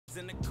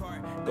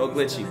Go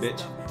glitchy,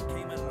 bitch.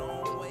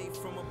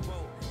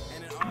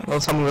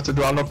 Don't tell me what to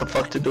do. I know what the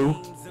fuck to do.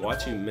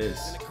 Watch you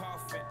miss.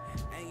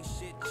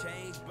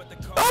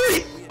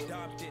 Hey!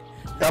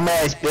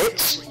 Dumbass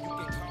bitch.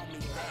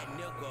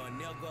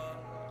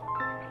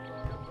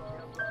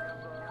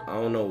 I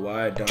don't know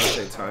why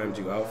Dante timed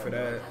you out for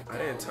that. I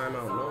didn't time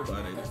out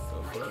nobody.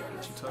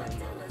 What you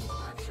talking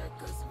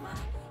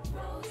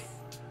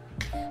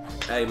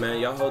about? Hey man,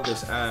 y'all hold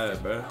this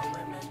ad, bro.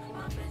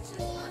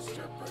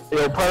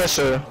 Yo,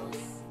 Punisher.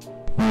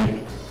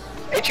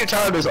 Ain't you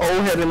tired of this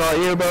old head in our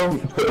ear, bro?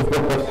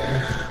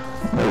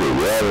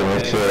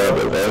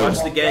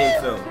 Watch the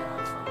game film.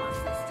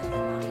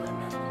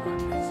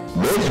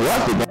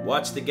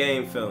 Watch the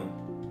game film.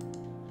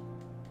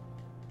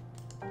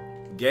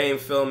 Game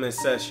film in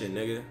session,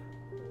 nigga.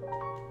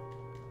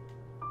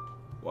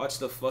 Watch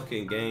the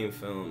fucking game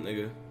film,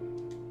 nigga.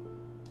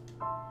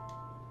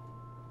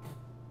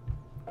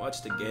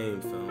 Watch the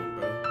game film,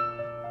 bro.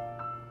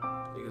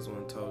 Niggas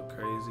wanna talk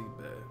crazy,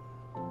 bad.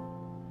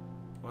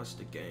 Watch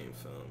the game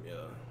film,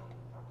 y'all.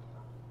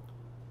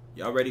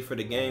 Y'all ready for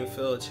the game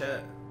film,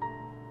 chat?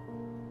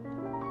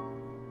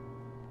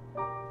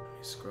 Let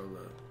me scroll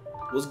up.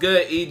 What's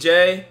good,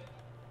 EJ?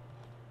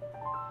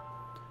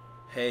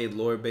 Hey,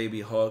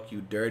 SwantEBabYHuLk,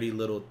 you dirty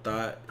little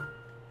thought.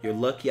 You're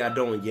lucky I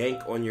don't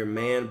yank on your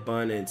man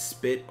bun and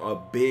spit a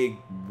big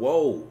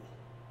whoa.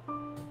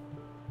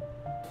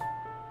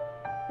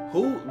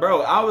 Who,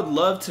 bro, I would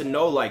love to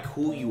know, like,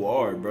 who you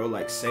are, bro.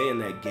 Like, saying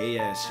that gay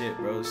ass shit,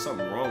 bro. There's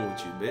something wrong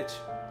with you, bitch.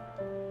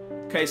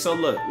 Okay, so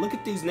look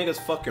at these niggas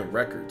fucking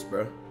records,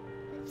 bro.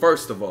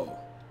 First of all,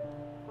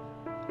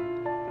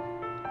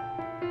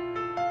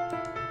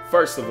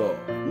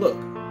 look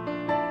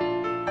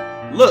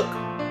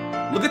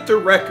at their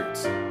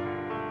records.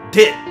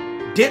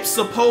 Dip's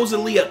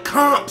supposedly a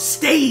comp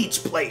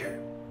stage player.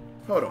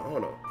 Hold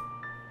on.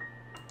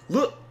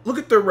 Look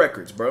at their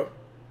records, bro.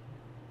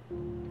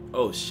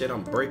 Oh shit,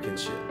 I'm breaking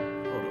shit.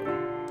 Hold on.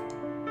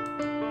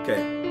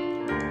 Okay.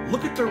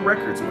 Look at their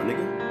records, my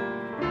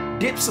nigga.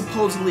 Dip's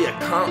supposedly a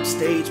comp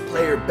stage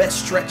player,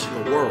 best stretch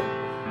in the world.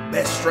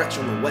 Best stretch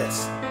on the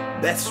West.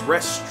 Best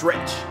rest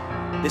stretch.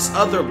 This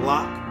other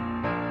block,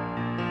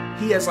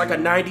 he has like a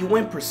 90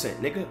 win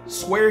percent, nigga.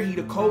 Swear he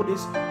the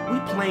coldest. We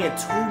playing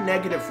 2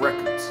 negative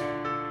records.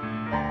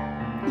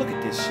 Look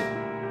at this shit.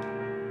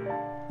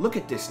 Look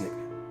at this nigga.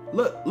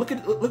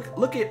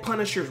 Look at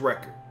Punisher's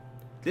record.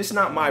 This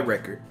not my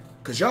record.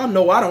 Cause y'all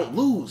know I don't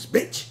lose,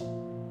 bitch.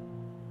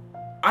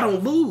 I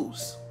don't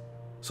lose.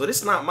 So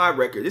this not my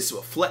record. This is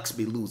what Flex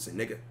be losing,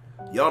 nigga.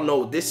 Y'all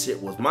know this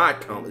shit was my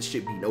account. This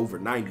shit be over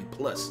 90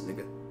 plus,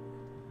 nigga.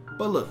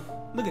 But look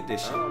at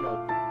this shit.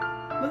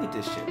 Look at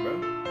this shit, bro.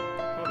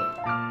 Hold on.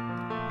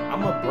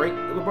 I'ma break,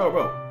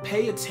 bro.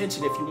 Pay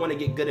attention if you want to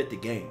get good at the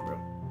game, bro.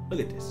 Look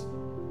at this.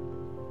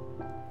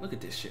 Look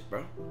at this shit,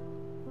 bro.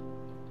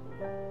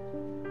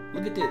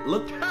 Look at this.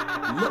 Look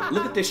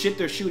at this shit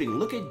they're shooting.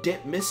 Look at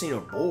Dip missing a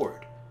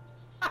board.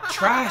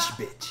 Trash,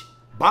 bitch.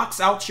 Box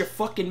out your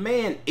fucking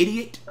man,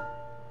 idiot.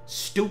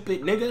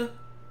 Stupid nigga.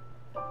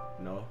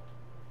 No.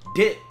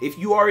 Dip, if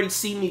you already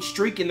see me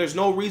streaking, there's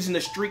no reason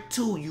to streak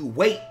too. You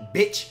wait,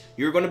 bitch.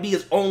 You're gonna be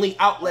his only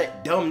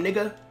outlet, dumb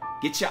nigga.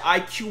 Get your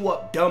IQ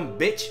up, dumb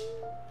bitch.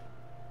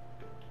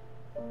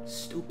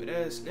 Stupid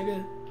ass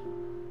nigga.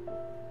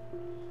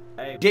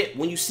 Hey. Dip,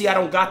 when you see I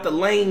don't got the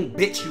lane,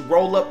 bitch, you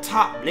roll up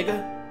top,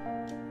 nigga.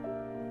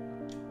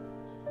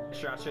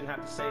 Sure, I shouldn't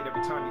have to say it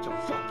every time you get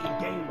your fucking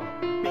game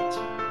up, bitch.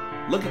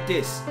 Look at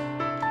this.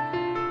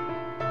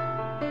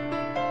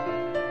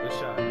 Good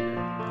shot,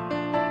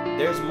 nigga.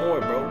 There's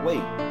more, bro. Wait.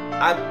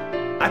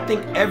 I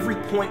think every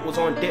point was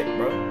on Dip,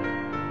 bro.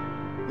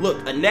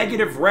 Look, a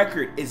negative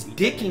record is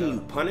dicking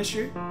you,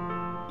 Punisher.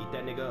 Eat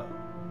that nigga up.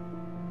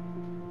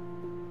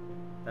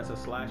 That's a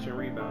slash and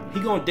rebound. He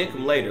gonna dick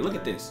him later. Look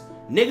at this.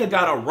 Nigga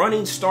got a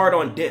running start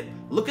on Dip.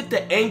 Look at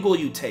the angle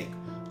you take.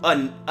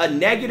 A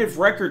negative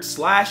record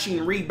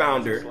slashing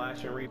rebounder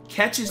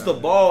catches the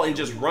ball and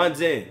just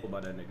runs in.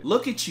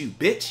 Look at you,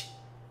 bitch.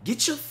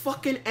 Get your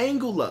fucking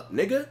angle up,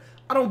 nigga.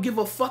 I don't give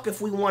a fuck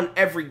if we won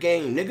every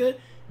game, nigga.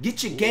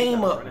 Get your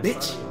game up,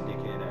 bitch.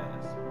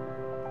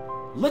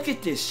 Look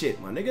at this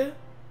shit, my nigga.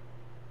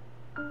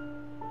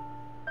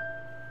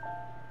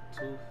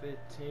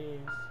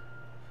 215,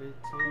 15.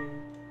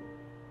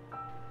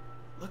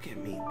 Look at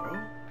me, bro.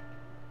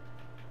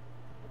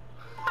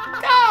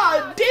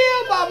 God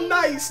damn, I'm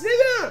nice,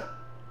 nigga.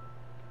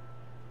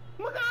 Oh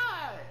my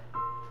God.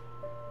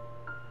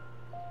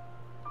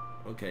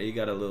 Okay, you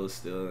got a little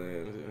still.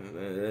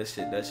 That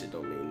shit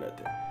don't mean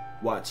nothing.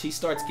 Watch, he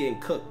starts getting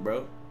cooked,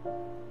 bro.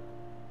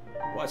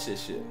 Watch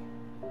this shit.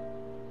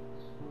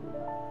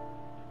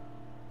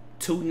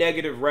 2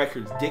 negative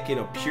records,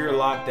 dicking a pure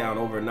lockdown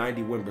over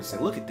 90 win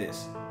percent. Look at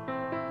this.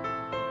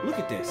 Look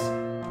at this.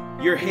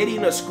 You're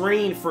hitting a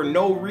screen for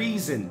no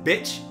reason,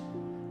 bitch.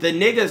 The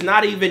nigga's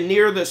not even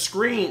near the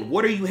screen.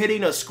 What are you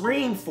hitting a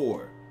screen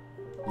for?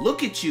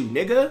 Look at you,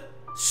 nigga.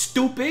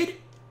 Stupid.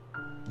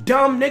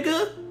 Dumb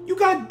nigga. You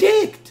got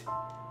dicked.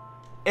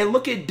 And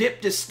look at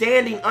Dip just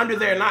standing under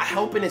there not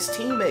helping his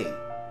teammate.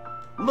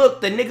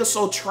 Look, the nigga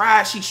so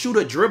trash, he shoot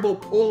a dribble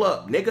pull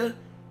up, nigga.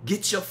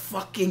 Get your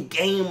fucking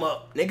game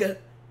up, nigga.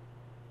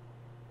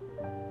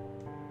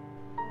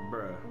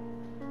 Bruh.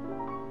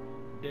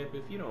 Dip,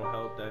 if you don't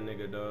help that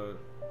nigga, dog.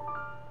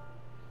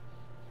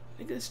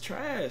 Nigga's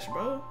trash,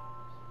 bro.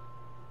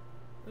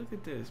 Look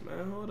at this,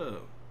 man. Hold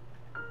up.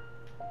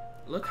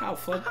 Look how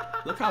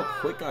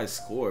quick I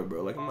scored,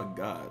 bro. Like, oh my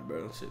god,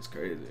 bro. This shit's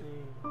crazy.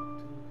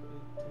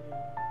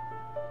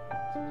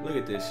 Look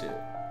at this shit.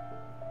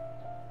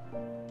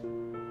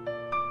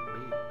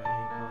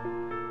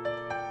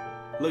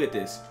 Look at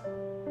this.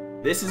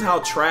 This is how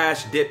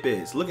trash Dip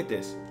is. Look at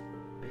this.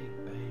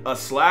 A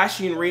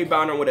slashing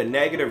rebounder with a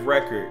negative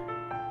record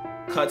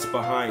cuts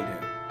behind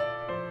him.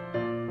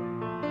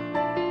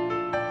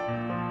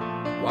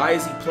 Why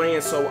is he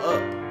playing so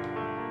up?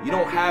 You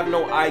don't have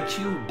no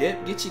IQ,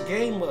 Dip. Get your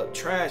game up,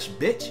 trash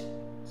bitch.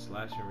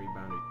 Slashing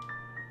rebounder.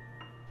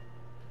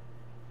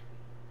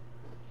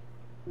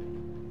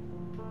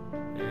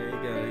 Yeah, you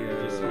got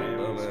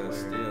dumbass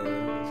steal.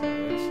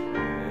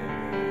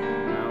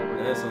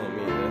 That's on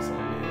me. That's on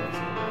me. That's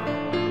on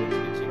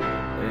me.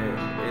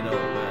 Yeah, it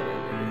don't matter,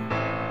 nigga.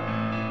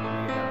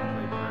 You gotta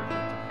play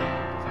perfect.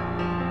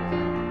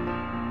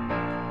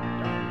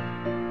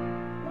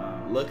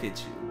 Wow. Look at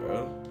you, bro.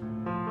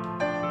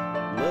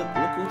 Look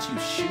what you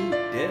shoot,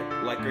 Dip.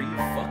 Like, are you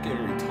fucking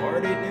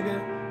retarded,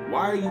 nigga?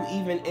 Why are you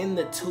even in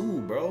the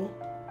 2, bro?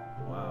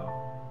 Wow.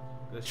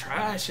 This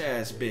Trash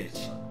ass bitch.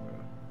 suck, bro.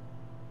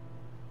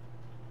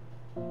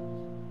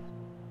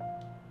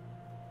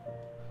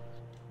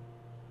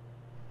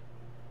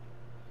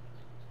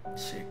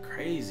 Shit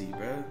crazy,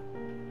 bro.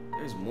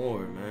 There's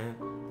more, man.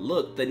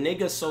 Look, the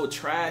nigga so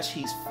trash,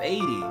 he's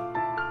fading.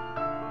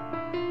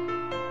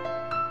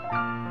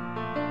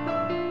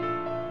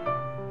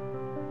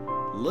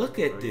 Look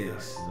at Bro, you guys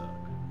this. suck.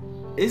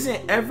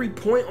 Isn't every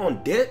point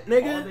on Dip, All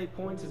nigga? they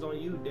points is on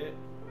you, Dip.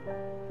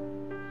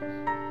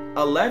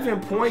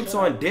 11 points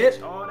Shut on up, Dip?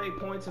 bitch. All they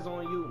points is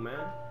on you,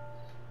 man.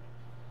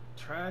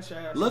 Trash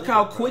ass. Look nigga,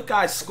 how bro. quick I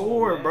Come on,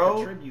 scored, man. bro.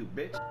 Contribute,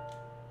 bitch.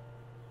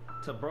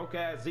 To broke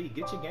ass Z,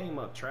 get your game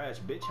up, trash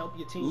bitch. Help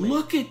your teammate.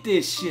 Look at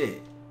this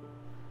shit.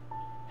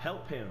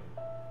 Help him.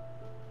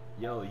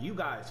 Yo, you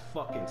guys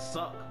fucking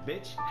suck,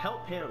 bitch.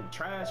 Help him,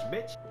 trash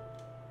bitch.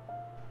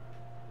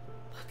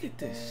 Look at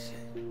this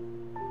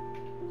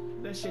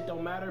shit. That shit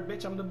don't matter,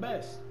 bitch. I'm the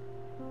best.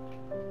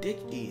 Dick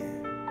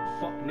eating.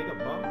 Fuck nigga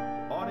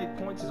bum. All they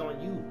points is on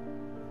you.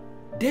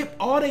 Dip,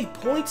 all they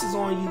points is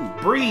on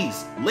you.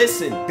 Breeze,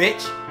 listen,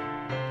 bitch.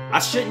 I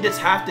shouldn't just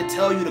have to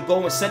tell you to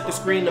go and set the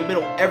screen in the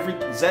middle every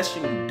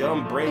possession, you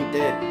dumb brain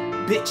dead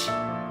bitch.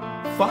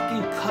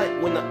 Fucking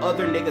cut when the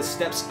other nigga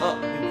steps up.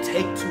 You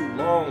take too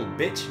long,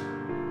 bitch.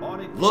 All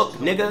they Look, points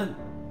is on nigga. you.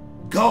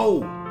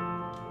 Go.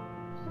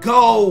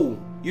 Go.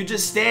 You're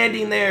just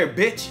standing there,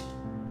 bitch.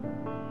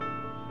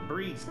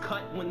 Breeze,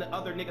 cut when the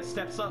other nigga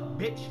steps up,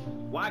 bitch.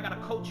 Why I gotta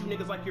coach you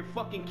niggas like you're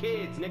fucking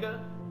kids, nigga?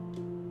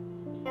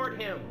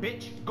 Guard him,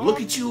 bitch. Guard.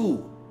 Look at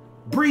you.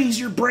 Breeze,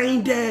 you're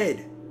brain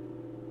dead.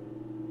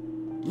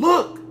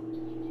 Look.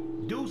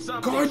 Do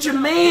something. Guard Shut your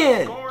up,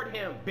 man. bitch. Guard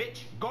him, bitch.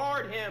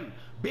 Guard him,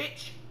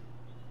 bitch.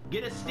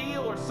 Get a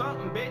steal or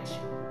something, bitch.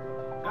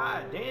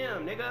 God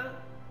damn, nigga.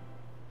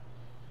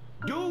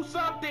 Do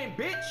something,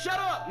 bitch. Shut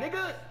up,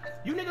 nigga.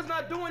 You niggas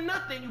not doing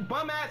nothing, you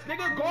bum ass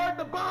nigga. Guard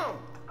the bum.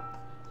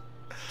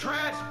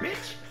 Trash,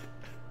 bitch.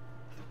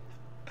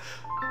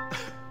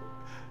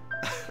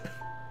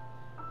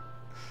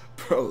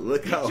 Bro,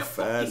 look Get how your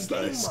fucking fast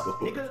I game up,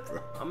 scored, nigga.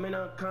 bro. I'm in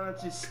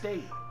unconscious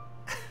state.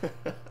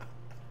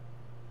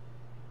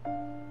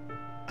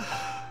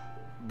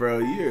 Bro,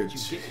 you're You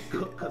get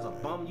cooked cause a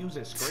bum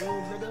using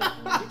screens,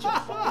 nigga. Get your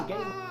fucking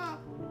game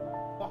up.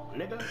 Fuck,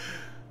 nigga.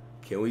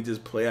 Can we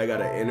just play? I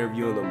got an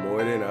interview in the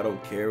morning. I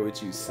don't care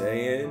what you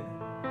saying.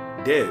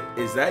 Dip,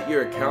 is that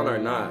your account or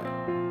not?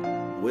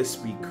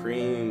 Wispy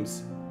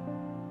Creams.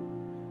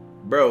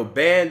 Bro,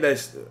 ban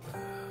this.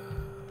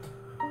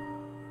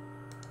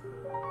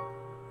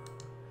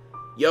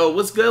 Yo,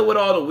 what's good with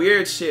all the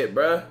weird shit,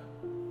 bruh?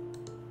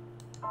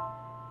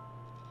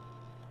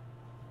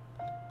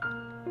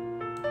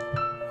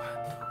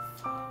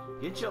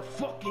 Get your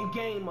fucking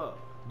game up.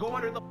 Go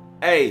under the.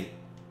 Hey,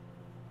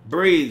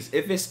 Breeze,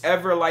 if it's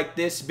ever like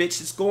this, bitch,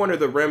 just go under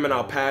the rim and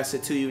I'll pass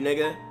it to you,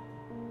 nigga.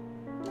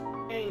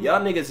 Y'all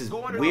niggas is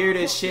Go under the weird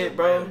as fucking shit,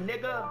 bro. rim,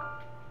 nigga.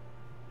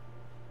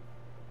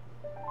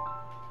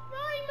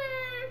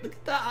 Look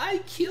at the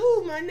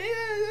IQ, my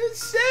nigga.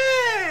 That's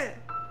shit.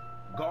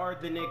 Guard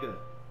the nigga.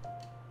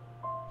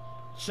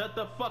 Shut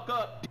the fuck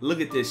up. Look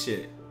at this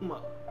shit.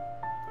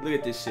 Look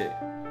at this shit.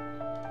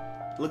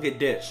 Look at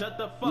Dip. Shut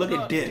the fuck Look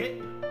up. at Dip.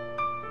 Dip.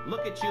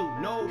 Look at you.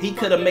 No. He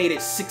could have made it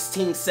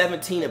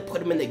 16-17 and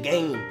put him in the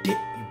game. Dip,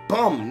 you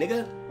bum,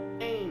 nigga.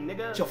 Game, nigga.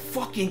 Get your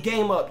fucking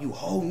game up, you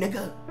hoe,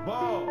 nigga.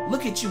 Ball.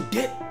 Look at you,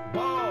 Dip.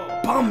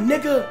 Ball. Bum,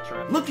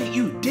 nigga. Look at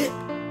you, Dip.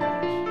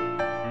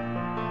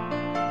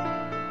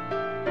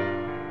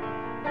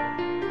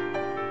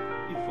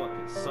 You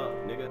fucking suck,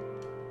 nigga.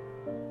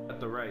 At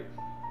the right.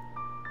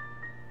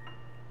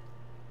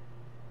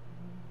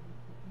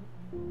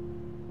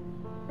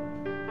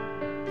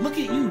 Look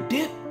at you,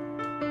 Dip.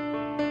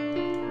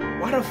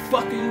 Why the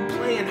fuck are you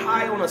playing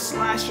high on a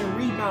slash and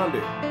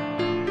rebounder?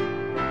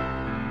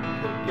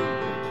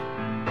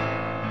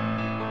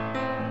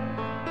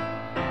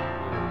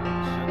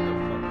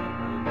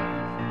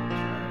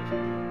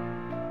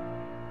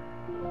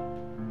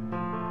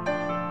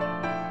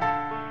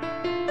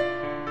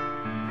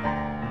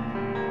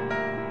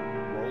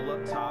 Roll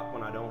up top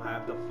when I don't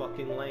have the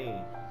fucking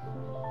lane.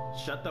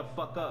 Shut the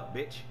fuck up,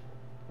 bitch.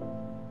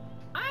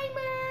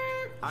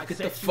 Look at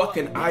the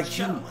fucking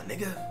IQ, my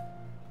nigga.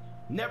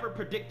 Never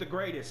predict the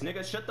greatest,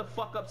 nigga. Shut the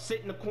fuck up,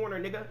 sit in the corner,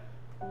 nigga.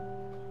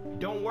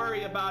 Don't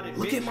worry about it,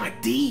 Look bitch. at my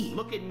D.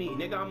 Look at me,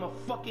 nigga. I'm a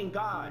fucking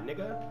god,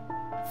 nigga.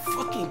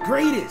 Fucking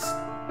greatest.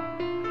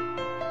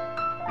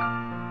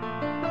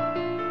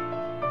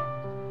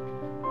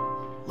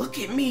 Look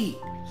at me.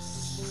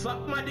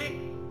 Suck my dick.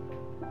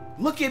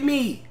 Look at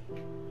me.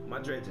 My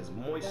dreads is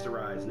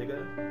moisturized,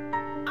 nigga.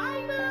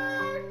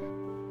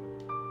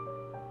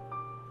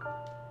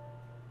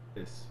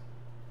 This.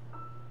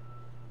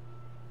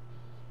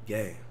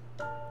 Game.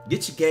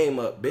 Get your game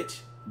up,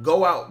 bitch.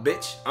 Go out,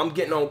 bitch. I'm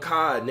getting on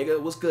COD,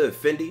 nigga. What's good,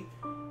 Fendi?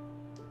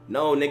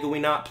 No, nigga, we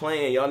not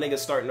playing. Y'all niggas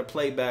starting to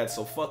play bad,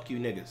 so fuck you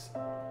niggas.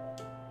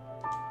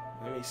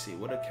 Let me see.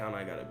 What account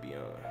I gotta be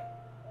on?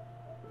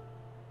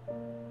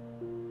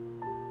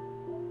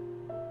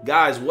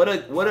 Guys,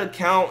 what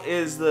account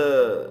is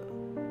the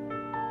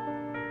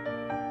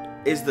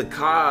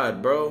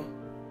COD, bro?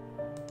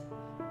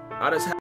 I just have